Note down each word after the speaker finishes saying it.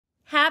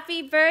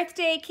Happy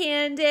birthday,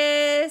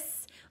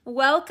 Candace.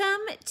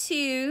 Welcome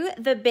to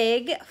the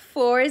Big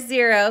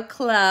 40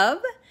 Club,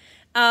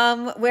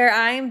 where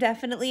I am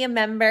definitely a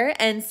member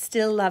and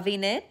still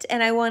loving it.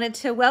 And I wanted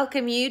to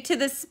welcome you to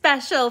the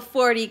special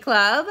 40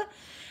 Club.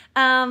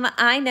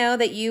 I know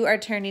that you are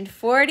turning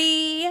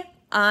 40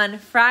 on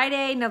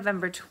Friday,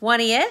 November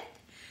 20th.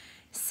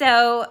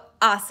 So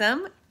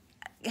awesome.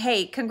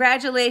 Hey,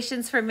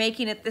 congratulations for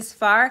making it this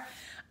far.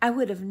 I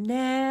would have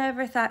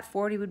never thought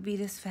 40 would be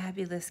this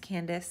fabulous,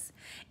 Candace.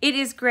 It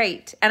is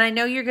great, and I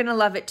know you're going to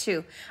love it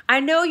too.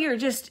 I know you're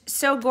just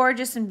so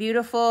gorgeous and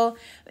beautiful.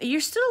 You're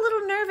still a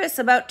little nervous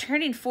about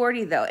turning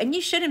 40, though, and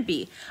you shouldn't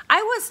be.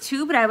 I was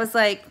too, but I was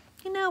like,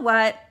 you know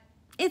what?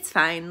 It's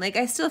fine. Like,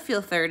 I still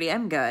feel 30.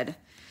 I'm good.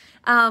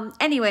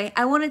 Anyway,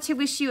 I wanted to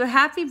wish you a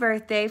happy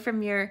birthday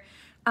from your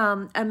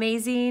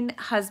amazing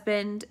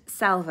husband,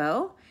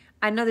 Salvo.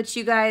 I know that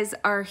you guys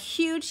are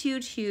huge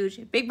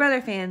Big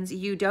Brother fans.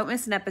 You don't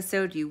miss an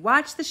episode. You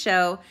watch the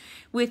show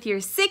with your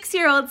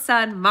 6-year-old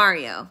son,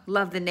 Mario.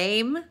 Love the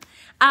name.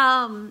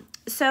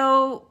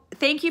 So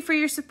thank you for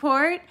your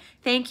support.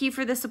 Thank you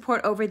for the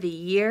support over the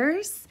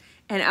years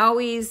and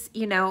always,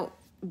 you know,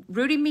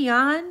 rooting me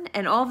on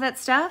and all of that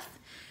stuff.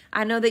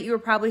 I know that you were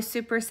probably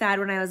super sad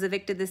when I was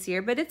evicted this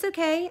year, but it's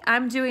okay.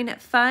 I'm doing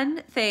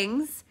fun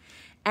things.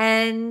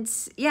 And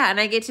yeah, and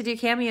I get to do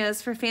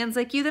cameos for fans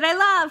like you that I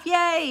love.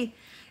 Yay!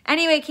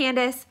 Anyway,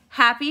 Candace,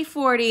 happy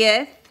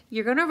 40th.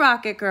 You're going to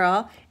rock it,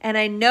 girl. And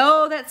I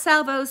know that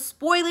Salvo's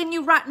spoiling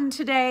you rotten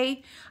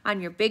today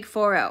on your Big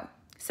 40.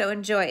 So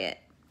enjoy it.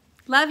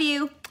 Love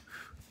you.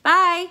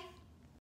 Bye.